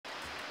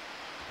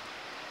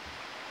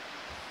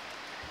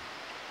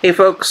Hey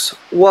folks,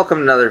 welcome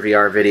to another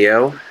VR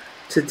video.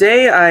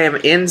 Today I am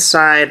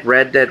inside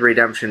Red Dead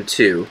Redemption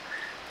 2,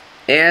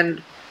 and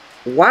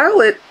while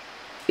it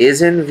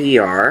is in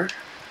VR,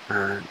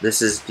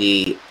 this is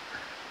the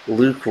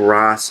Luke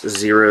Ross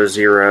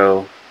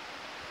 00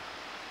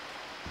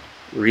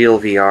 Real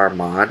VR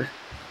mod.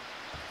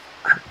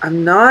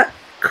 I'm not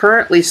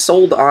currently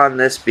sold on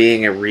this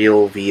being a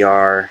real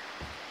VR,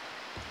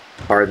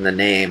 pardon the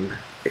name,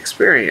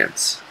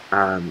 experience.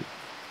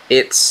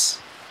 It's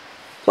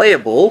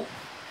playable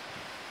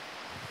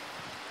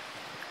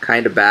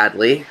kind of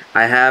badly.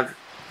 I have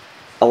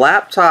a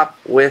laptop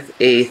with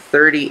a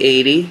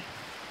 3080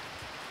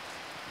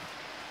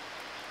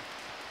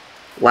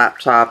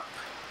 laptop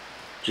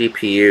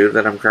GPU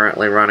that I'm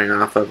currently running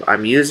off of.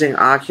 I'm using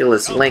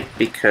Oculus Link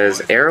because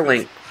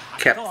AirLink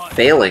kept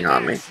failing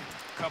on me.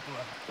 Couple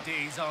of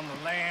days on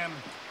the lam,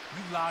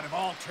 you lot have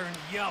all turned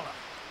yellow.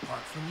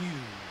 Apart from you,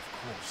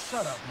 of course.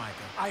 Shut up, Micah.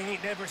 I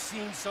ain't never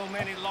seen so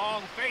many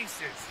long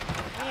faces.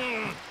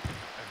 I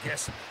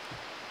guess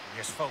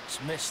folks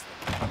miss them.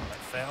 That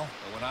fell.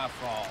 But when I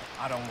fall,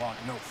 I don't want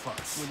no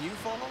fuss. When you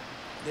fall,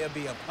 there'll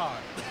be a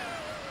party.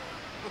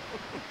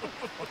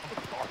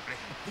 Party?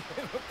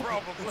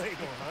 Probably.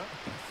 Huh?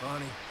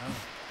 Funny, huh?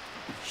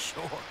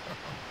 Sure.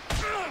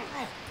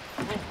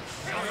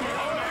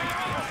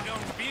 I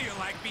don't feel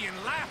like being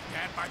laughed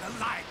at by the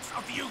likes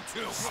of you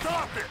two.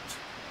 Stop it!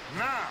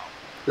 Now!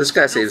 This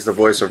guy saves the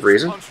voice of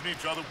reason. Punching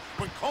each other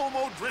when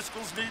Como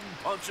Driscoll's needing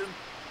punching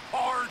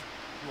hard.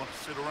 You want to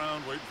sit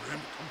around waiting for him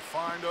to come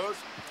find us?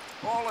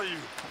 All of you,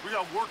 we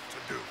got work to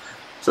do.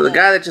 So the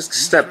guy that just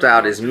stepped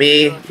out is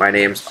me. My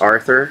name's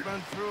Arthur.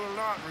 Been through a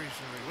lot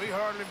recently. We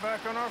hardly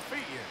back on our feet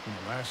yet. The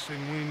last thing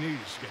we need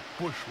is to get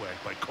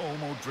bushwhacked by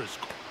Como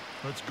Driscoll.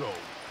 Let's go.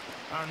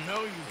 I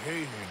know you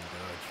hate him,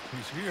 Dutch.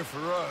 He's here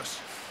for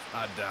us.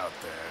 I doubt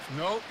that.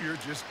 Nope, you're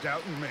just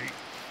doubting me.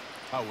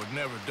 I would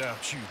never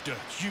doubt you,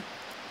 Dutch. You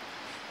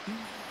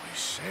always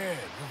said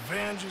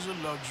revenge is a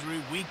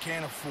luxury we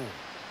can't afford.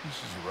 This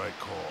is the right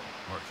call,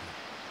 Arthur.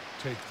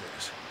 Take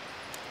this.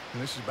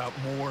 And this is about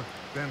more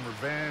than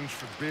revenge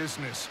for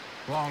business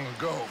long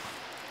ago.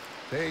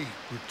 They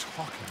were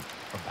talking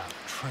about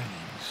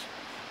trains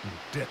and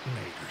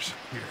detonators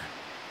here.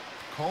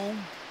 Colm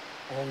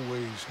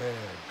always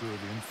had good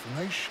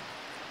information.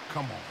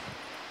 Come on.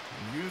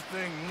 And you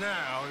think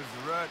now is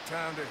the right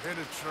time to hit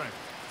a train?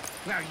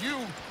 Now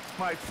you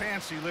might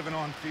fancy living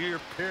on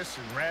deer piss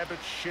and rabbit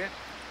shit.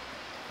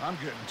 I'm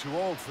getting too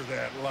old for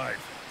that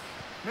life.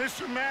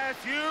 Mr.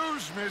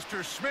 Matthews,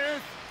 Mr.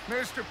 Smith,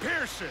 Mr.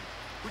 Pearson,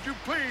 would you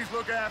please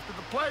look after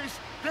the place?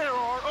 There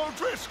are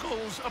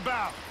O'Driscolls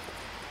about.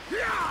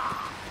 Yeah!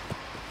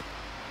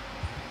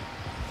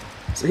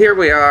 So here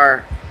we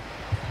are,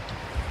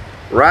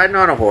 riding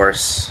on a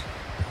horse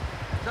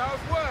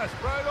Southwest,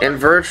 right in on.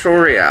 virtual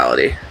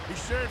reality. He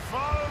said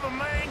follow the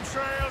main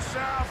trail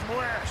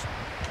southwest.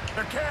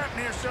 The camp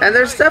near some And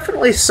there's lake.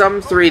 definitely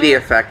some 3D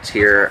effect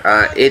here.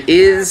 It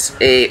is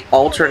a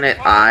alternate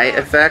eye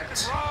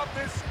effect, Rob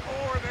this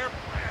score their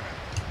planet.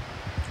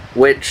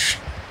 which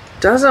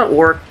doesn't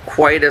work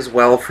quite as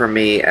well for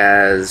me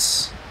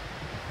as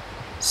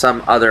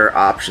some other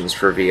options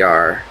for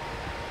VR.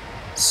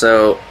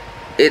 So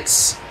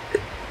it's,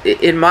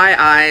 in my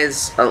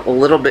eyes, a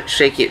little bit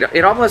shaky.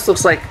 It almost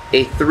looks like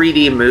a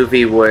 3D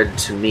movie would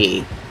to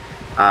me,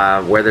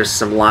 where there's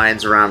some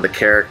lines around the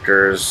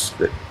characters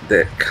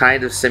that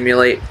kind of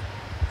simulate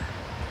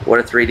what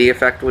a 3D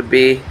effect would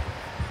be.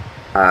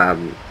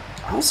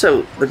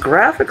 Also, the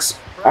graphics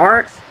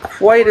aren't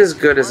quite as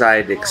good as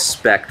I'd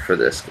expect for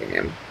this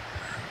game.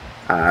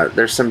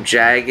 There's some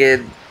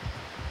jagged As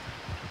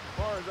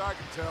far as I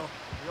can tell,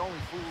 the only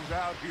fools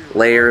out here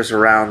layers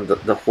around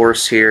the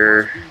horse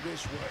here, must be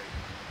this way.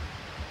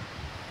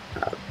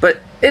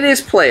 but it is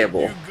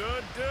playable. You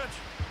good, Dutch?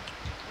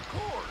 Of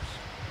course.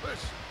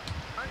 Listen,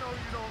 I know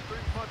you don't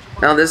think much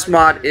of Now this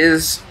mod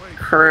is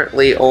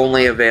currently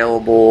only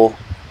available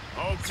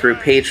through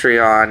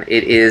Patreon.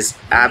 It is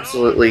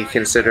absolutely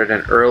considered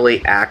an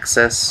early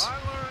access I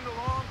learned a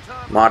long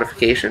time ago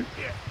modification. to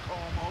get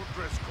Como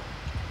Driscoll.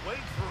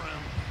 Wait for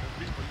him.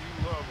 The people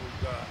you love will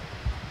die.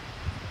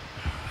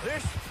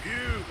 This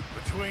feud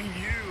between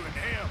you and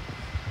him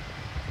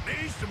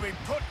needs to be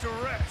put to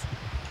rest,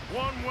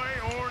 one way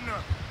or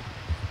another.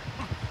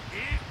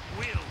 It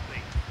will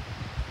be.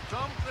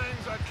 Some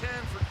things I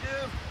can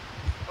forgive,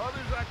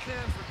 others I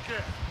can't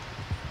forget.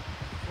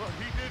 What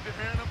he did to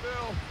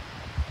Annabelle,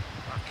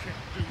 I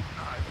can't do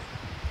neither.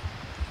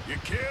 You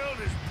killed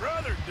his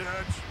brother,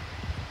 Dutch.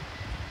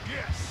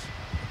 Yes,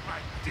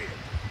 I did.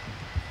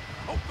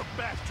 I hope the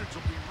bastards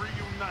will be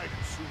reunited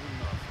soon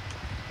enough.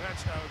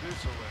 That's how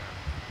this'll end.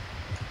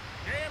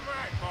 Damn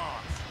right,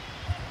 boss.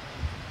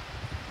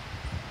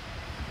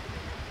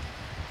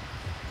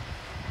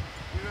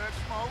 See that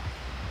smoke?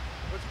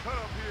 Let's cut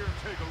up here and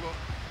take a look.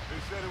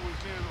 They said it was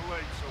near the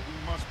lake, so we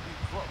must be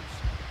close.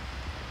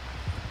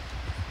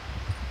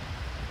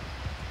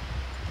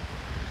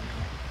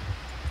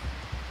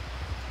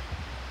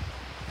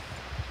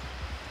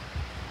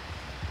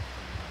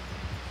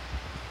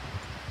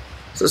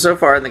 So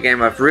far in the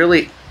game, I've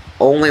really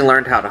only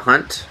learned how to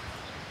hunt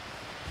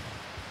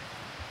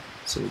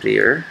some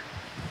deer.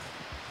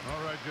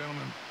 All right,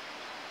 gentlemen.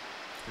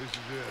 This is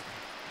it.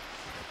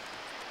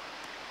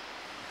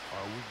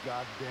 Are we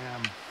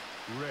goddamn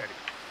ready?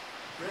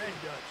 Ready,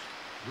 Dutch.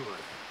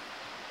 Good.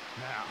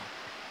 Now,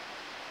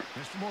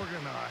 Mr. Morgan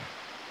and I,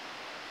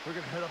 we're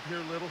gonna head up here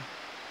a little,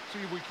 see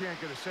if we can't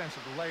get a sense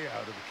of the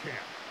layout of the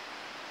camp.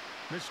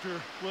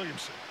 Mr.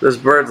 Williamson. Those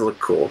birds look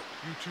cool.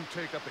 You two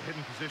take up a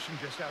hidden position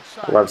just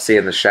outside. I love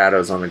seeing the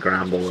shadows on the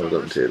ground below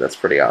them too. That's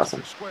pretty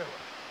awesome.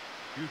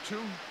 You two,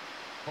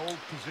 hold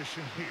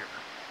position here.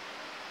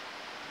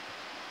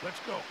 Let's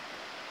go.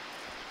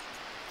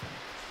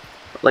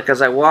 Like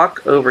as I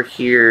walk over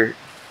here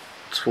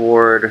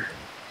toward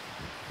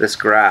this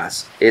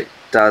grass, it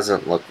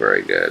doesn't look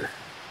very good.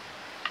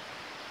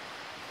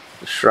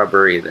 The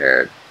shrubbery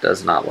there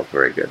does not look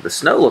very good. The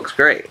snow looks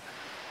great.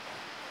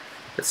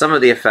 But some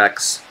of the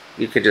effects,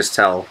 you can just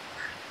tell,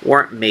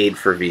 weren't made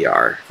for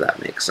VR, if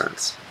that makes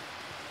sense.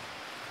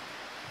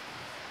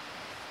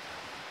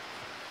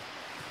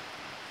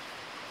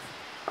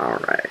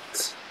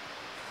 Alright.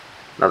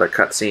 Another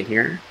cutscene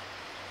here.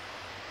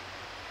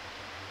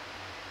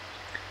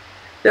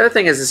 The other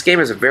thing is, this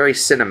game is a very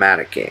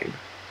cinematic game.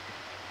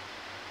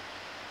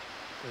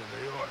 There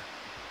they are.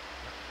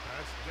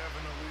 That's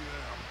definitely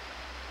them.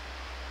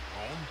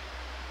 Home?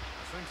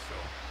 I think so.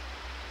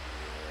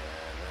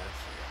 Yeah,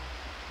 that's it.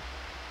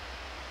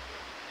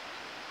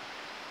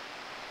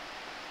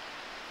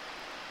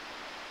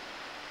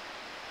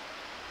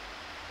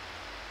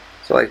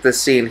 So like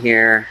this scene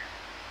here,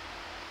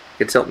 I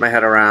can tilt my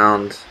head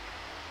around.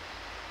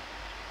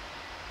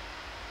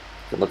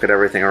 I can look at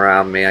everything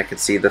around me. I can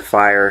see the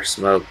fire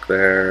smoke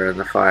there, and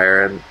the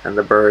fire, and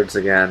the birds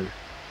again.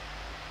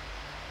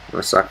 I'm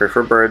a sucker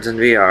for birds in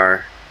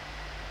VR.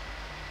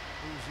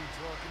 Who's he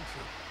talking to?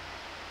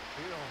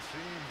 He don't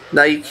seem very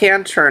Now you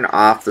can turn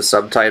off the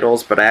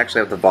subtitles, but I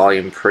actually have the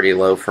volume pretty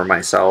low for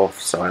myself,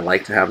 so I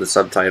like to have the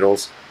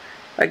subtitles.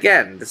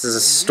 Again, this is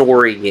a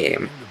story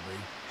game. Should we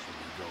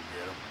go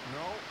get him?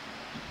 No.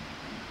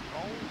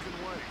 Home can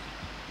wait.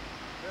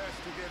 Best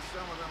to get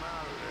some of them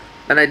out of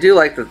there. And I do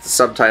like that the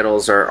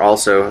subtitles are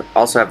also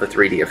have the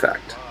 3D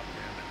effect. Rob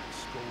him and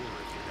score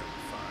if he ever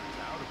finds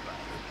out about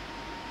it.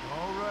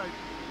 All right,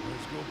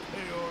 let's go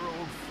pay our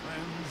old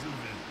friends a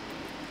visit.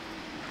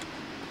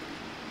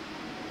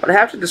 But I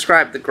have to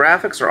describe, the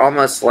graphics are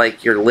almost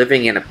like you're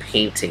living in a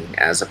painting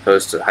as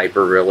opposed to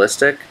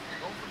hyper-realistic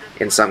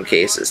in some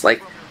cases.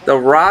 Like, the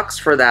rocks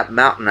for that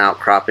mountain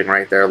outcropping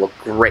right there look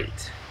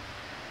great.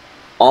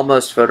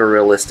 Almost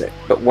photorealistic.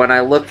 But when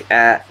I look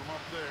at From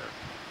up there.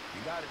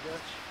 You got it,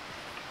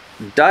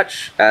 Dutch?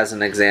 Dutch as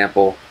an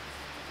example,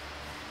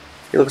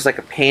 he looks like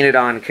a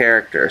painted-on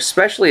character.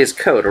 Especially his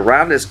coat.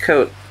 Around his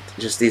coat,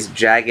 just these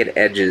jagged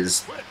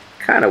edges.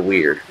 Kind of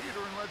weird. Peter,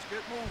 and let's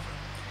get moving.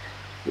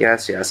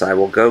 Yes, yes, I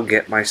will go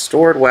get my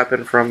stored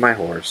weapon from my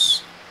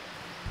horse.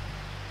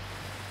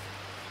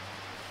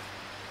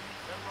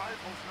 That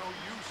rifle's no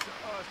use to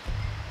us.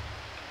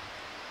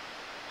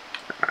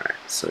 Alright,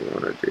 so we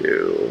want to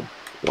do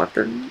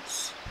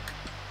weapons.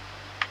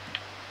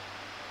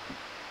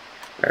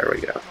 There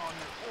we go. On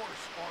your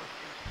horse,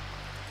 Arthur.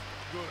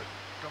 Good.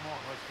 Come on,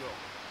 let's go.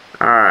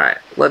 Alright,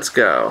 let's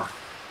go.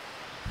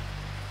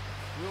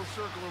 We'll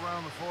circle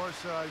around the far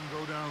side and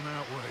go down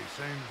that way,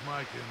 same as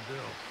Mike and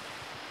Bill.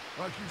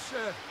 Like you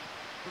said,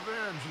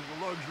 revenge is a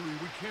luxury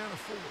we can't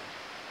afford.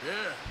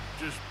 Yeah,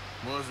 just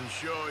wasn't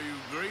sure you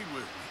agreed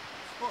with me.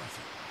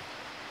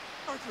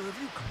 Arthur, have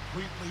you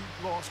completely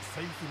lost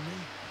faith in me?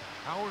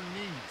 Our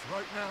needs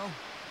right now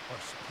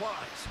are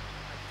supplies,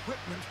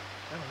 equipment,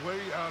 and a way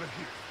out of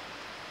here.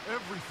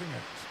 Everything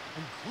else,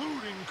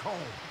 including Colm,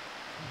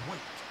 can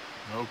wait.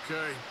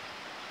 Okay.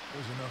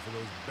 There's enough of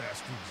those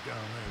bastards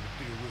down there to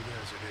deal with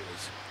as it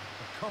is.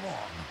 But come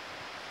on.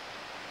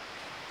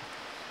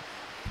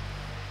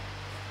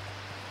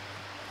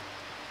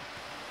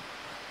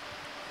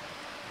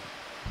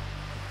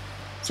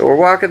 So we're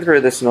walking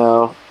through the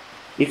snow.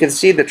 You can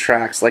see the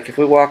tracks. Like if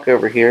we walk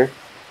over here,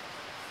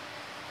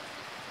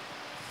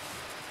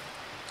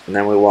 and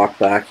then we walk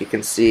back, you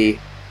can see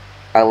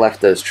I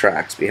left those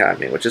tracks behind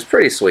me, which is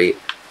pretty sweet.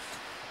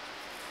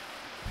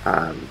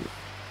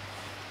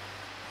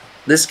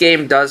 This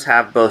game does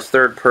have both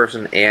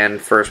third-person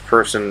and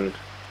first-person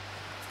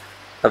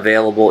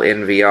available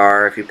in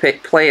VR. If you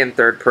play in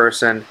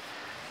third-person,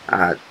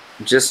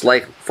 just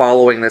like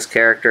following this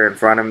character in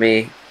front of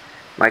me,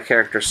 my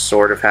character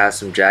sort of has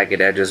some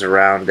jagged edges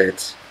around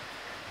it.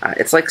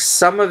 It's like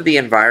some of the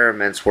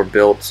environments were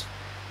built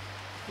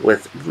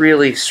with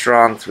really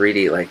strong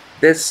 3D. Like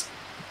this,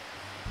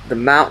 the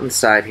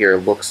mountainside here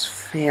looks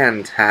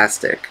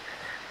fantastic.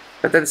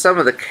 But then some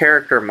of the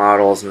character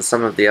models and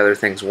some of the other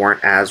things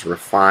weren't as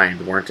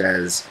refined, weren't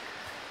as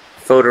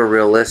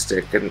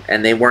photorealistic,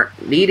 and they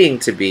weren't needing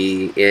to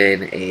be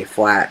in a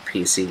flat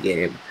PC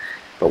game.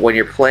 But when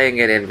you're playing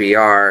it in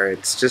VR,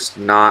 it's just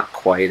not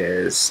quite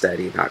as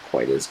steady, not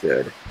quite as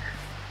good.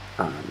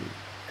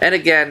 And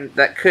again,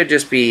 that could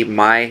just be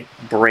my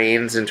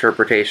brain's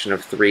interpretation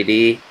of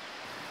 3D.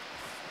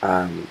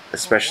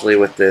 especially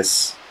with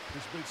this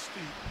It's a bit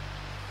steep.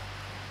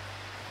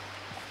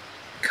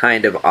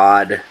 kind of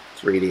odd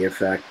 3D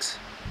effect.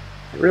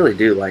 I really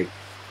do like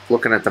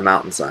looking at the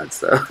mountainsides,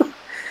 though.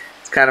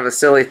 It's kind of a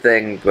silly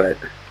thing, but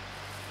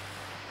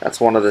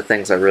that's one of the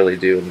things I really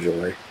do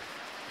enjoy.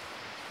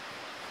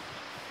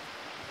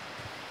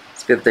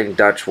 It's a good thing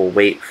Dutch will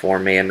wait for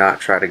me and not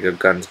try to go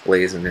guns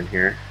blazing in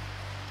here.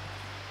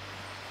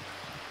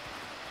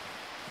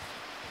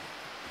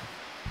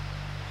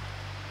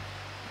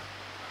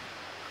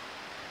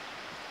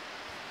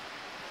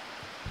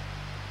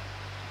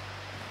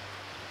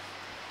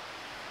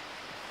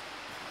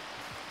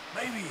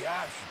 Maybe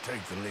I should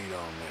take the lead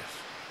on this.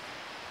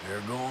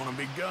 They're going to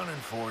be gunning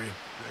for you.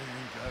 They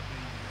ain't got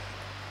me yet.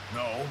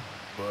 No,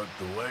 but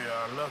the way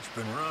our luck's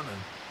been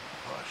running.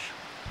 Hush.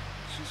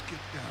 Let's just get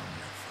down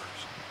there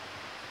first.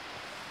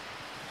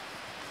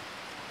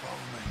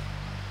 Follow me.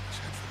 Let's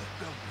head for that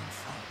building in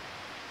front.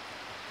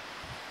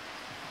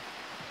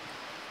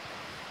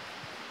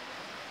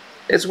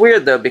 It's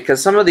weird, though,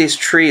 because some of these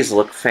trees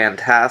look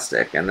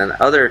fantastic, and then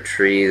other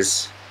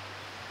trees,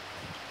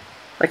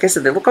 like I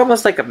said, they look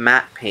almost like a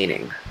matte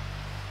painting.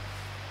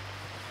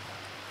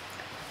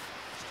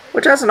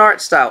 Which, as an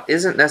art style,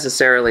 isn't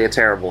necessarily a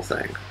terrible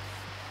thing.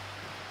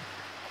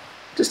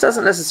 Just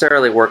doesn't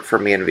necessarily work for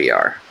me in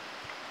VR.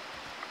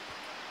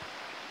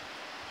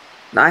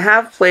 Now, I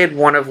have played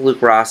one of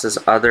Luke Ross's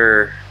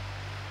other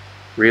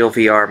real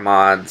VR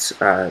mods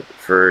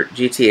for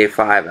GTA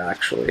 5,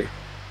 actually.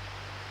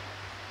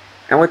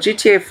 And with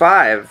GTA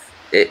 5,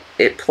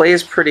 it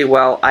plays pretty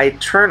well. I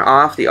turn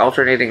off the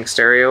alternating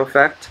stereo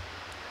effect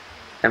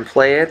and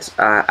play it.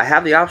 I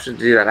have the option to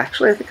do that.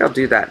 Actually, I think I'll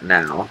do that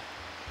now.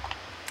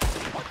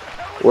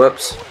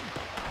 Whoops.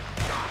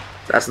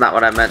 That's not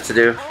what I meant to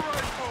do.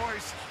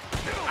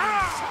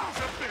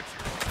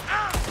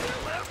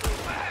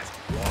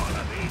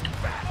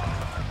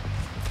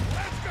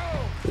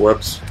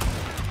 Whoops.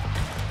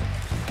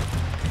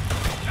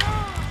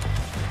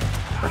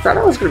 I thought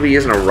I was going to be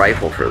using a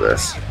rifle for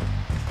this,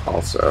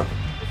 also.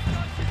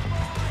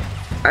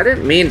 I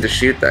didn't mean to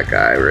shoot that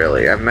guy,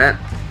 really. I meant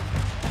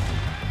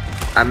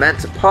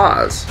to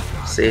pause.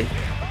 See?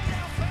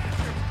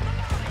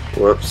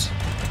 Whoops.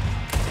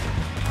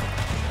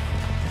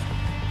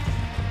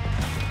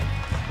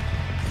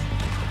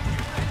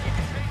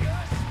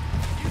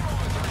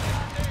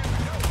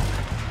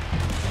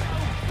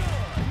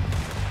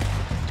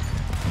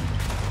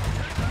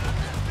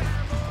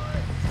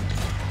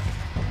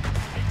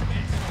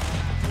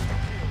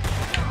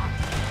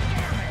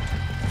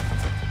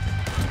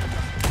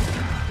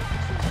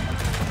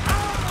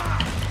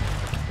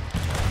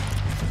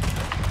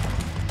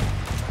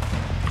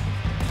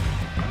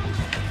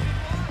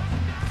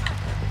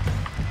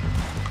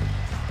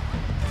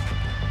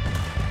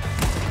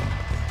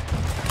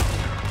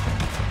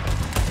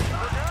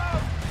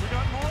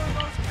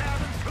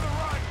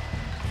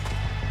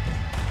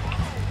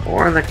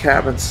 More in the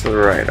cabins to the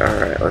right.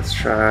 Alright, let's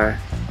try.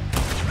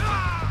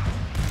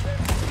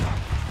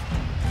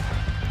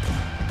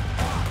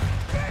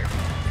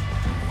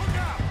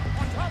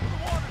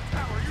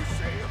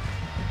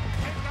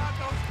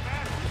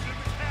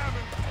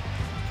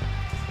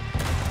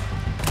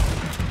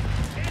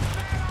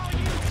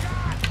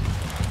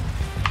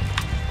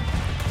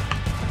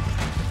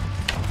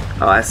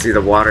 Oh, I see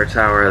the water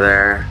tower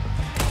there.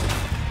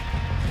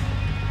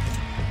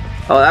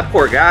 Oh, that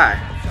poor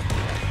guy.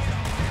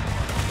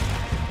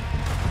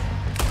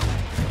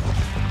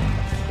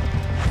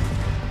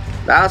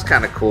 That was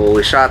kind of cool.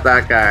 We shot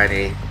that guy and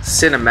he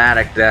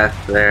cinematic death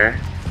there.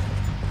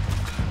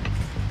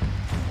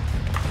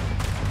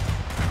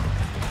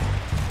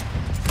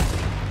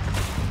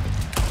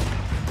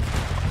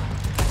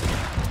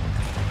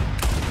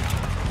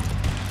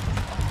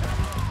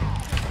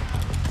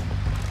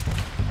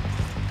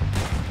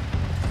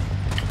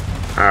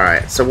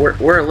 Alright, so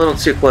we're a little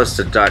too close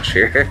to Dutch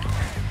here.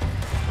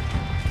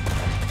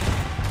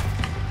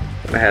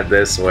 I'm gonna head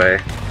this way.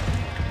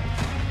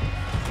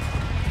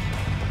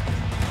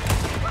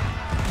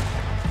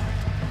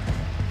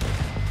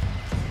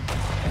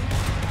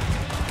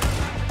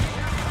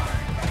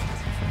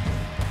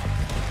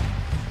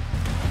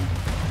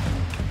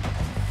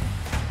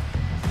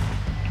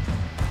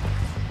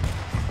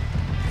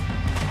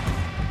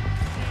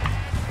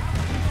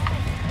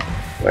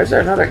 Why is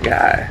there another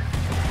guy?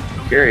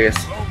 I'm curious.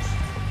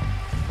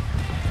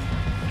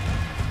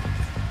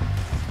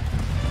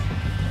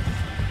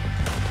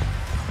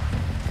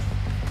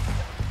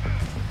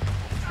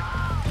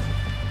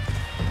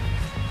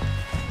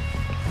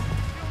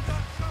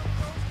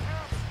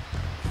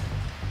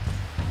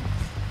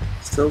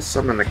 Still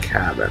some in the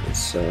cabin,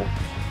 so.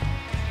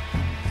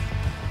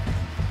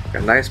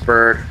 A nice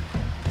bird.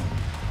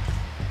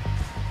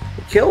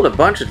 We killed a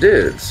bunch of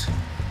dudes.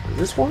 Is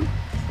this one?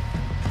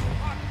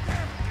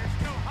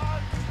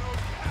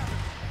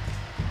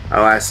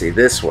 Oh, I see.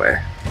 This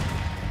way.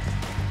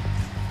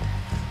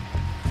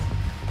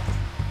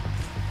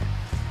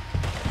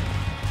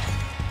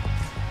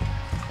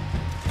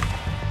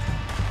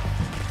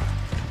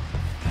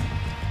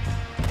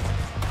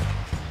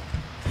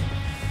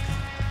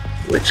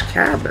 Which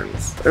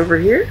cabins? Over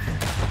here?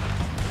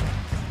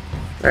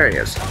 There he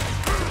is.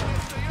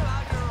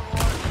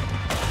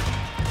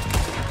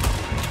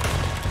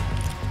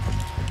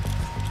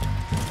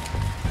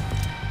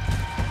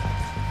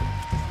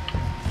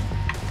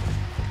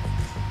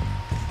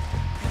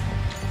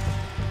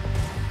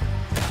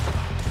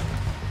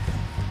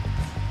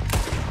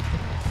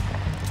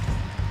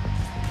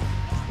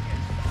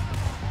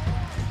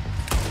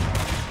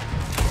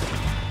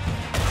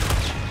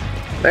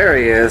 There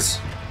he is.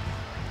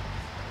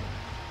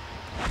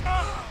 I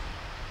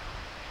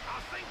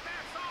think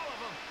that's all of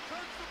them.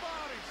 Search the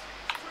bodies.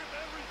 Strip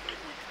everything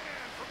we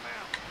can from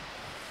them.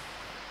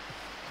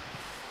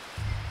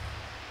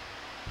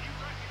 You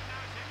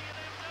recognize any of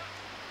them, Doug?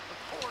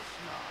 Of course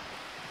not.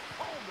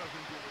 Home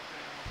doesn't give a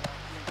damn about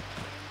these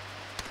things.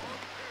 All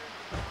he cares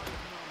about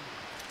is numbers.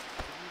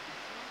 If you can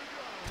shoot a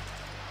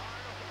gun, ride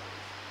a horse,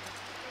 and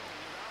kill without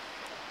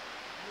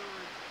thought,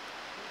 you're in.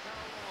 Think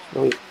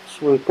how long.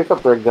 Should we pick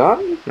up their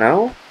gun?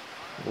 No?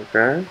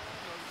 Okay.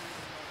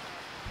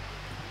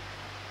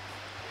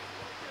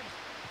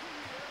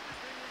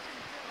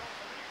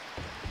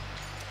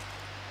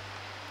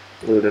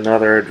 Loot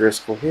another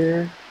O'Driscoll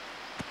here.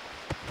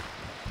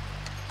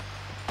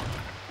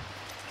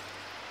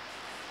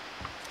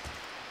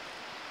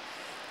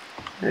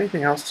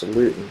 Anything else to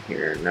loot in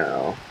here?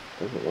 No.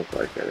 Doesn't look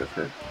like it,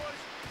 okay.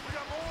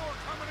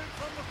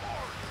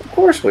 Of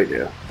course we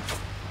do.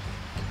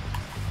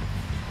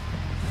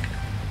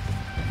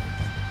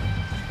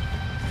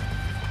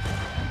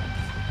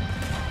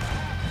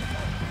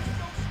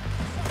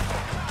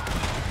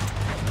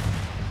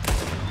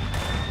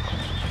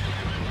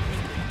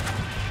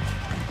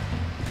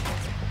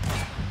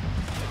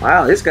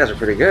 Wow, these guys are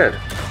pretty good.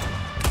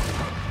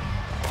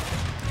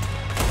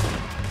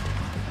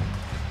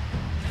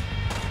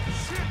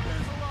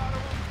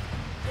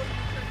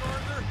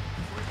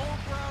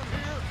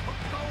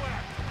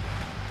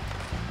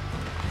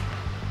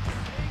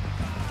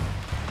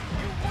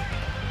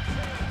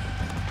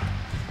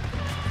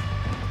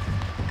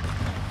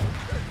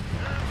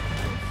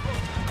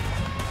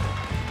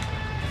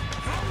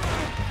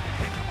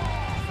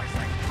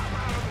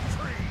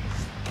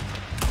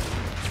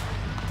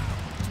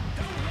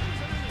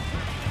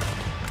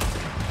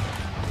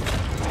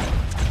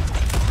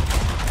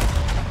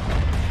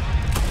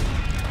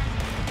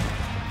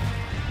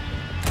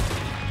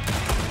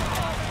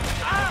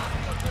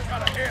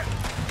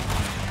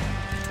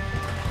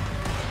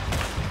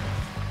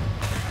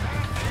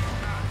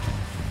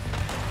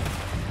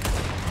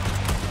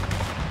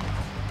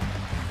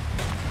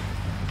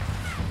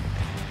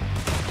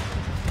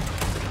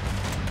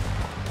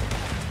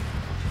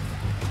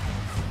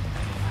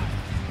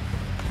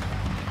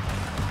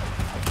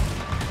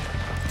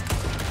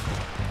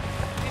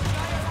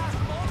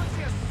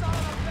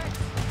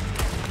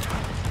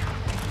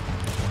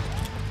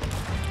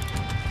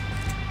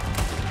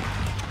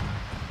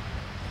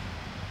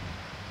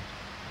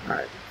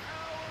 Alright.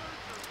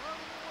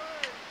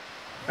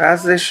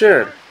 As they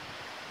should.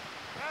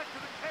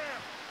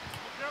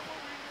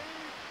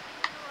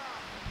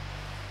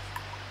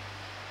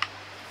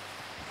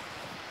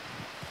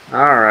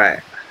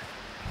 Alright.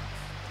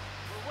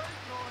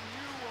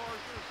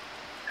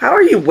 How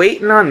are you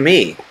waiting on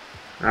me?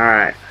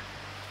 Alright.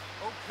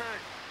 Okay.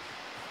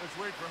 Let's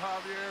wait for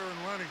Javier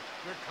and Lenny.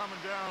 They're coming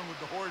down with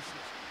the horses.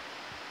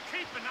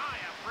 Keep an eye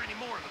out for any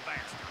more of the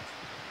bastards.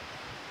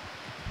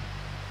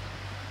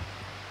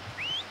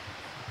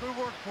 Good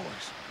work,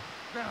 boys.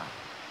 Now,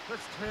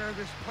 let's tear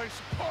this place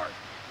apart.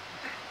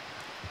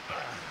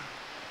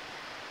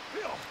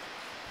 Bill,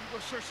 you go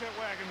search that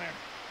wagon there.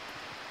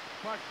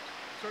 Mike,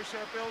 search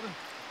that building.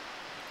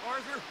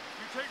 Arthur,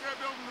 you take that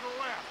building to the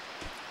left.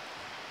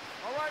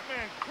 All right,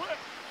 man, quick.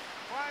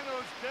 Find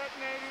those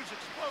detonators,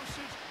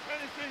 explosives,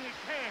 anything you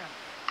can.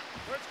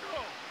 Let's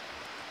go.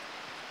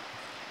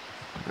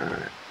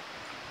 Alright.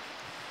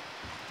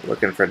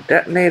 Looking for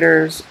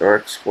detonators or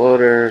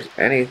exploders,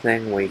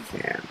 anything we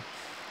can.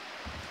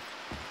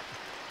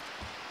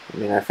 I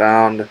mean, I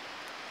found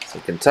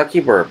some Kentucky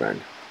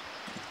bourbon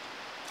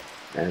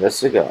and a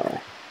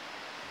cigar.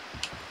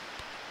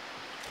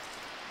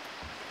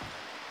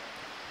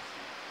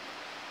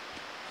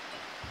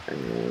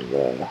 And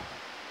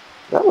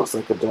that looks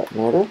like a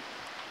detonator.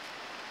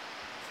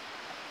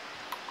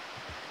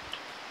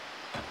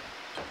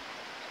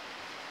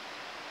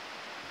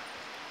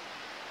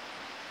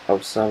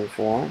 Of some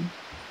form.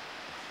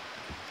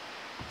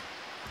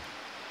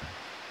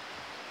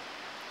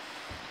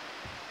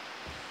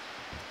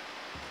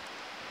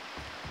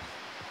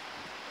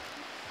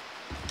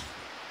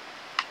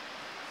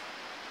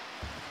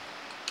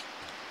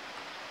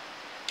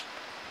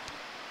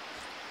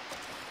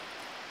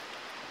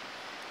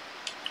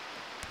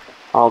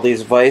 All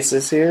these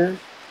vices here.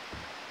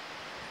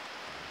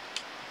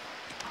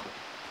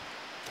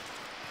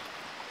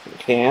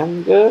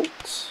 Canned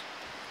goods.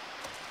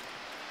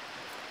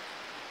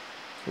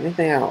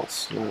 Anything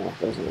else? No, it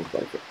doesn't look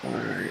like it.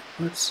 Alright,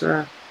 let's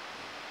go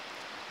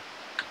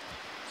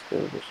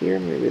over here.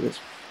 Maybe this.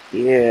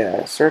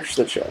 Yeah, search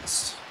the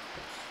chest.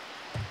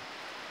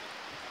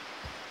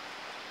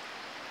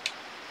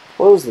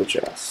 close the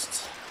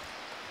chest.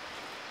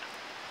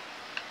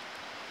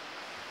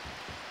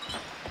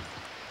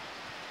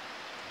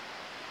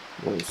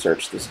 Let me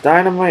search this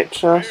dynamite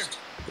chest.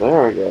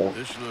 There we go.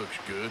 This looks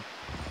good.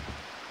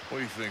 What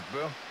do you think,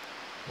 Bill?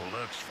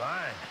 Well, looks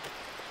fine.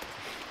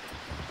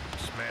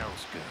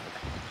 Smells good.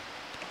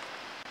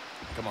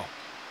 Come on.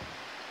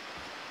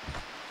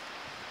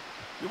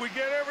 Did we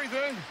get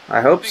everything?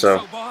 I hope Think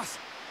so. boss.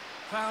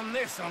 Found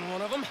this on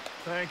one of them.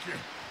 Thank you.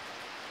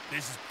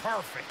 This is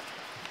perfect.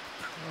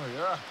 Oh,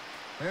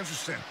 yeah?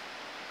 Interesting.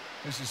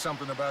 This is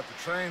something about the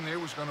train they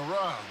was gonna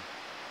rob.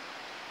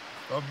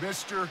 Of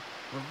Mr.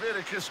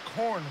 Leviticus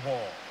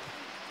Cornwall.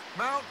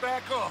 Mount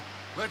back up.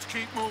 Let's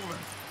keep moving.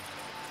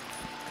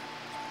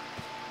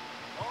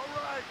 All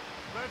right,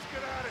 let's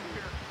get out of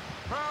here.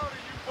 Proud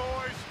of you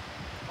boys.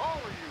 All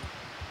of you.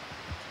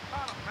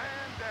 Not a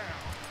man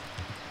down.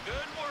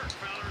 Good work,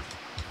 fellas.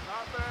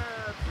 Not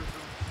bad for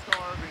some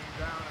starving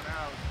down and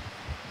out.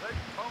 They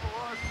can pummel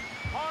us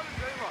hard as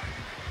they like.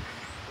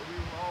 But we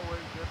will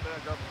always get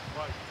back up and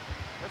fight.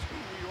 That's who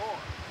we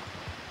are.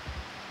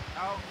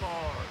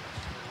 Outlaws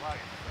for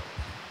life,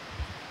 fellas.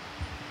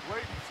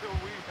 Wait until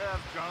we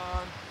have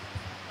John,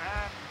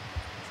 Matt,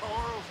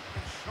 Charles,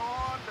 and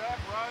Sean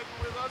back riding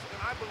with us, and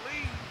I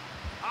believe,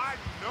 I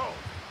know,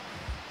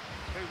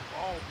 they will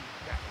all be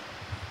back.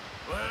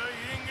 Well,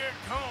 you didn't get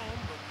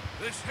Combe, but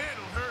this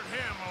hit'll hurt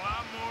him a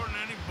lot more than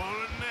any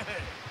bullet in the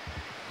head.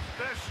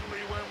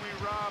 Especially when we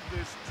rob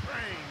this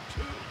train,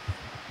 too.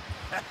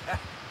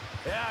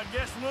 Yeah, I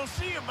guess we'll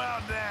see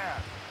about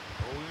that.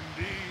 Oh,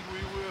 indeed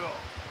we will.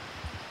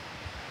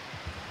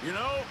 You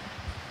know,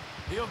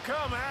 he'll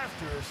come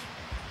after us.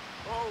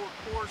 Oh, of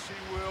course he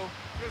will,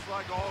 just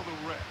like all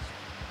the rest.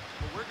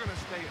 But we're gonna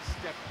stay a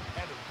step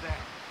ahead of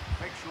them.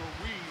 Make sure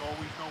we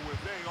always know where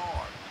they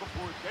are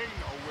before they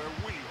know where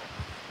we are.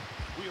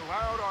 We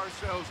allowed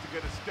ourselves to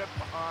get a step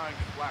behind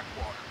in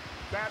Blackwater.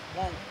 That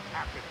won't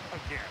happen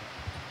again.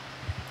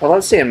 I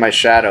love seeing my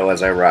shadow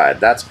as I ride.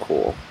 That's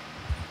cool.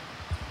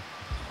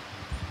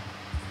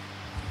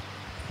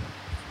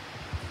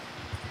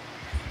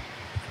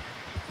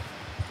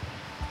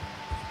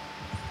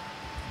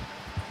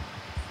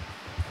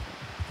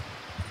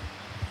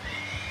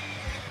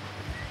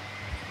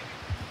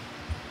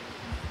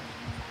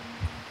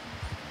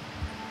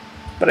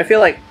 But I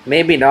feel like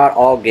maybe not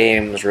all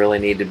games really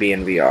need to be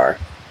in VR.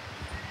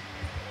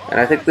 And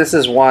I think this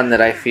is one that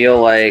I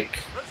feel like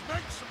Let's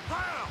make some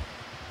ground.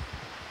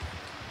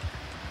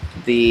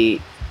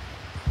 the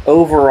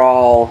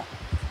overall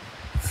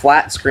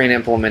flat screen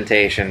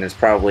implementation is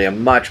probably a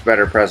much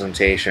better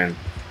presentation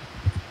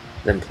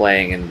than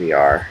playing in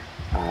VR.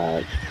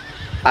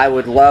 I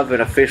would love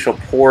an official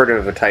port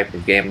of a type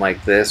of game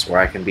like this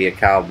where I can be a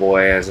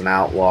cowboy as an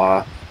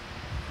outlaw.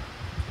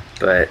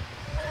 But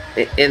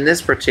in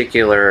this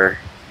particular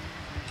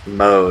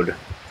mode,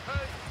 Hey,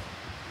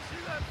 you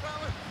see that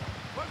fella?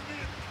 Wasn't he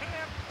at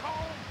camp,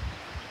 Cole?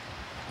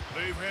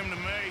 Leave him to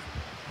me.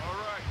 All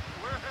right,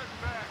 we're heading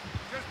back.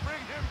 Just bring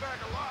him back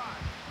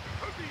alive.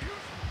 Could be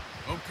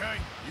useful. Okay,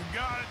 you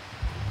got it.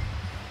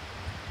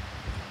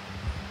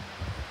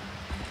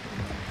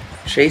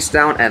 chase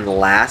down and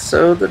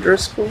lasso the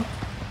Driscoll?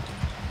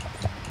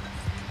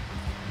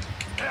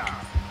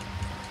 Yeah.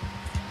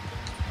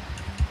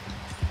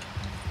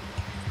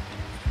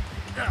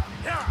 Yeah,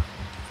 yeah.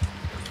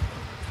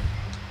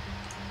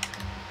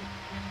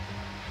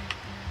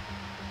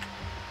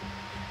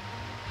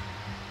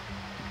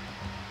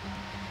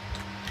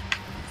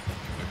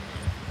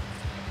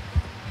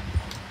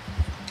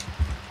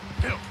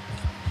 Bill.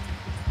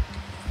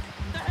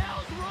 The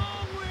hell's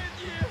wrong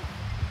with you?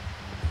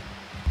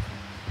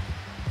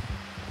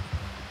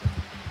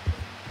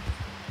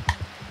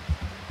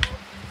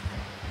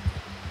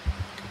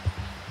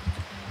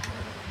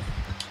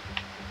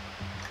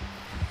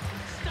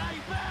 Stay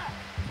back!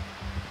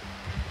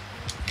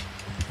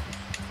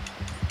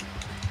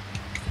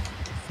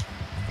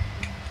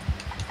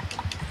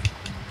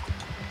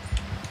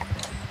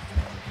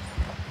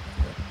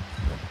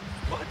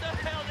 What the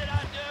hell did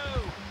I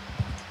do?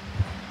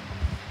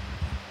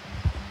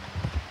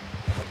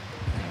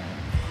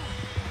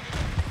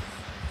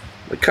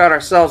 We caught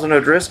ourselves in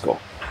O'Driscoll.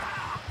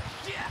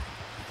 Shit!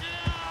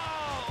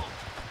 No!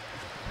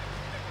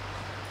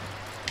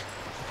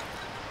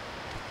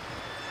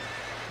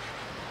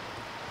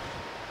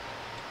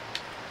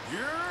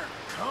 You're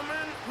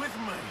coming with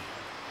me.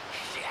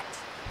 Shit!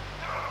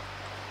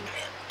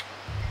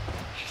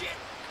 Shit!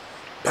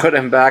 Put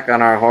him back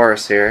on our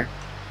horse here.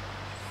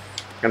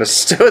 Gonna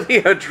stow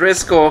the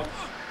O'Driscoll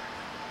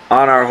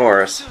on our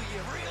horse. Do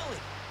you really?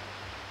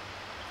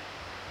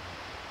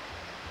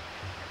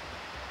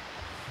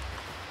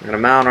 We're gonna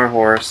mount our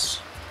horse.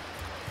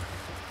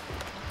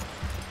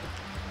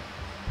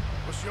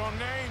 What's your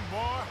name,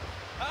 boy?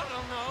 I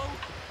don't know.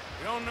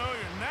 You don't know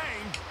your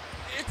name?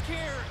 It's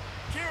Kieran.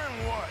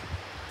 Kieran what?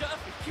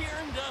 Duffy.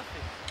 Kieran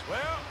Duffy.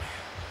 Well,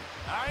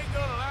 I ain't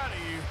gonna lie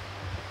to you.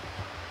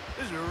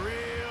 This is a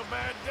real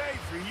bad day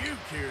for you,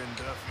 Kieran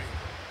Duffy.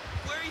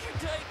 Where are you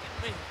taking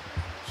me?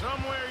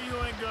 Somewhere you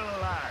ain't gonna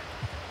like.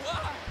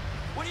 Why?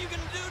 What are you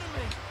gonna do to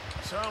me?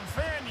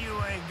 Something you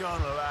ain't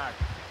gonna like.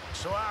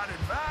 So I'd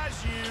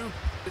advise you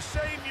to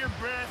save your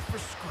breath for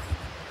screaming.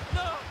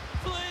 No,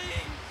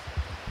 please.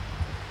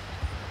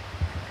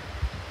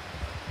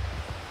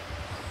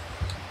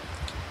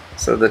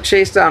 So the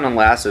chase down and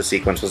lasso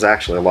sequence was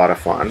actually a lot of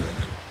fun.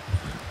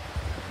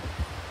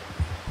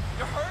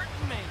 You're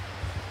hurting me.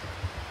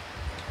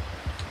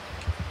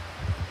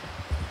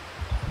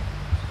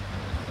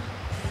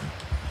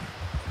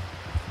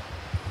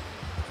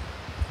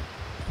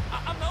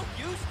 I'm no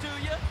use to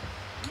you.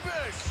 You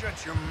better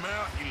shut your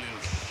mouth, you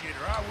little shit,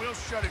 or I will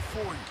shut it for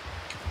you.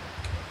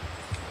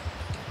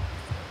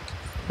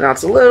 Now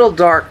it's a little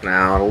dark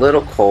now and a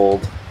little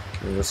cold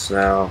in the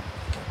snow.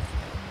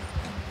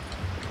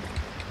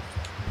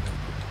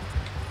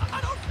 I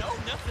don't know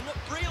nothing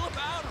real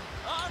about them,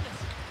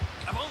 honest.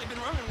 I've only been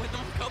running with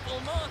them a couple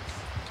of months.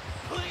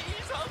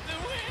 Please, I'll do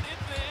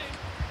anything.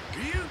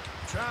 Are you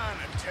trying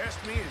to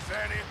test me? Is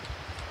that it?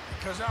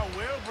 Because I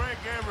will break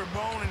every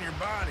bone in your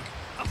body.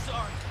 I'm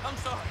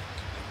sorry.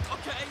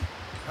 Okay?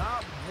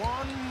 Not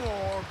one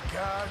more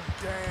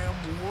goddamn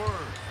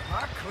word. Am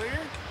I clear?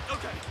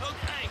 Okay.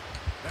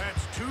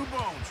 That's 2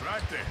 bones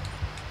right there.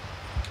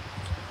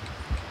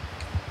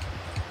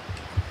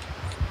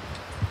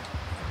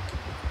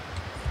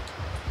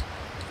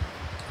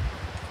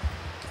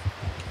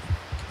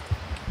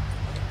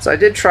 So I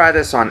did try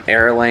this on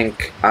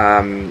Airlink.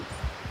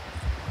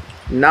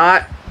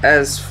 Not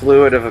as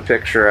fluid of a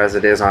picture as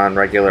it is on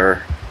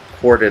regular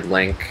corded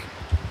link.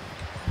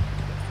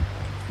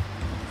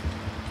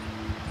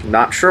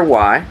 Not sure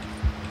why.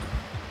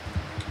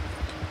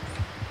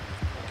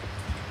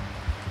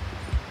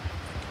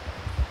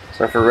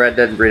 So for Red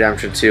Dead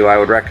Redemption 2, I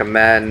would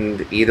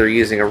recommend either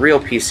using a real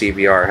PC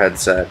VR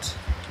headset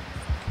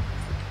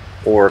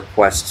or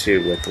Quest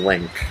 2 with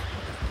Link,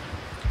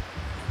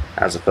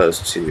 as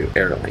opposed to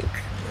Airlink.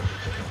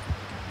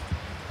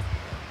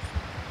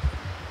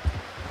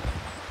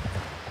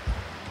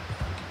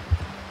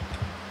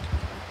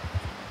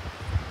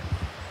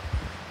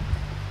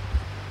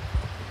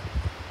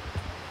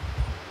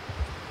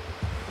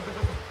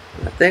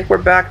 I think we're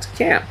back to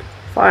camp,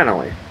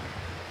 finally.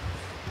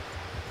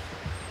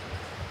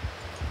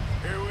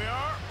 Here we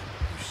are,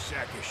 you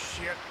sack of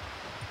shit.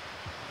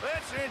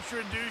 Let's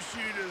introduce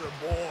you to the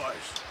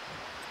boys.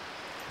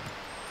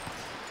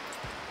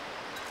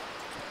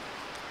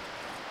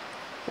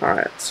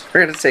 Alright, so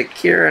we're going to take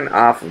Kieran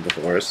off of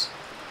the horse.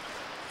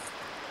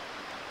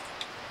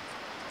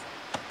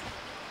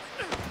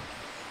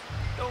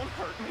 Don't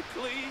hurt me,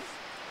 please.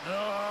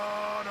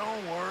 No,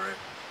 don't worry.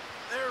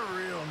 They're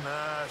real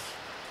nice.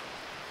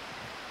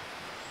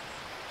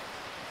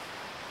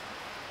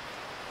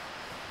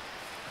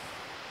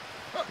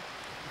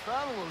 You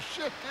found a little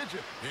shit, did you?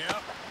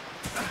 Yep.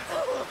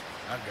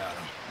 I got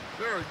him.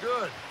 Very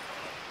good.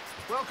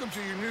 Welcome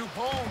to your new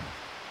home.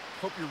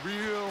 Hope you're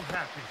real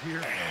happy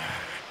here.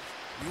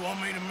 You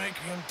want me to make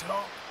him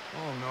talk?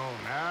 Oh, no,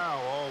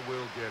 now all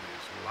we'll get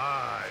is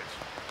lies.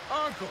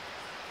 Uncle,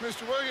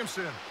 Mr.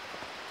 Williamson,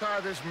 tie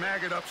this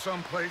maggot up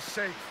someplace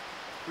safe.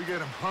 We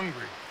get him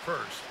hungry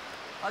first.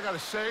 I got a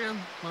saying,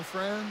 my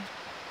friend.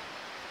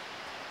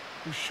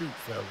 You shoot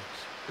fellas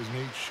as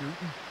need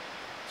shooting,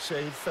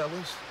 save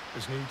fellas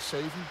as need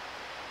saving,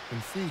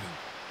 and feed them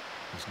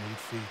as need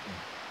feeding.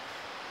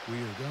 We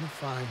are gonna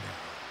find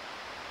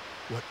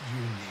out what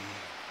you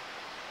need.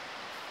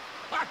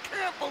 I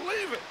can't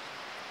believe it!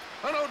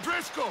 An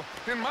O'Driscoll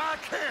in my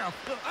camp!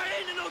 I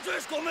ain't an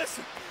O'Driscoll,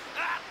 mister.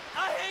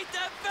 I hate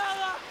that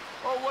fella.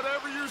 Oh,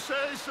 whatever you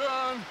say,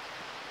 son.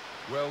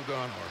 Well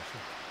done, Arthur.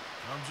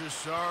 I'm just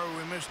sorry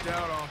we missed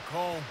out on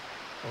Cole.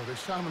 Oh,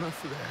 there's time enough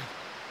for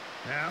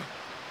that. Now,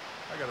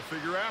 I gotta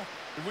figure out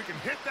if we can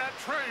hit that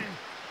train.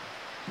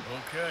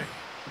 Okay.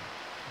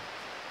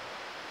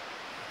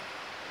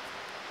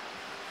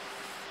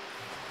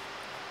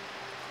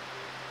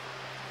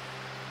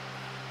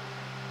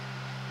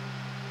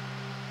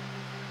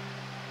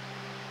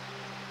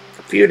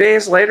 A few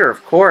days later,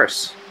 of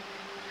course.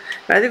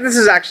 And I think this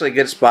is actually a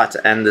good spot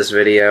to end this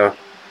video.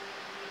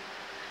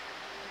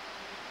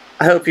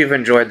 I hope you've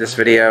enjoyed this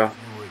video.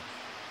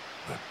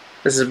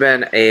 This has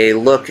been a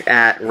look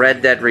at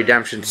Red Dead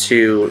Redemption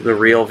 2, the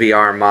R.E.A.L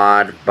VR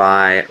mod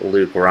by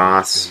Luke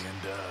Ross.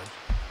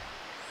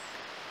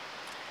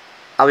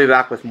 I'll be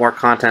back with more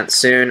content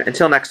soon.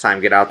 Until next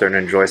time, get out there and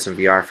enjoy some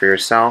VR for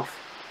yourself.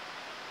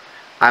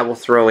 I will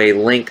throw a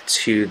link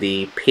to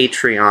the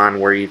Patreon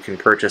where you can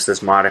purchase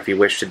this mod if you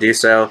wish to do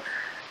so.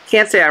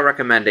 Can't say I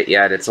recommend it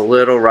yet. It's a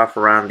little rough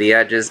around the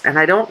edges, and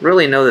I don't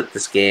really know that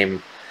this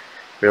game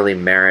really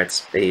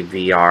merits a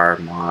VR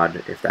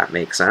mod, if that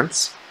makes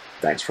sense.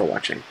 Thanks for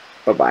watching.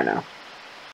 Bye-bye now.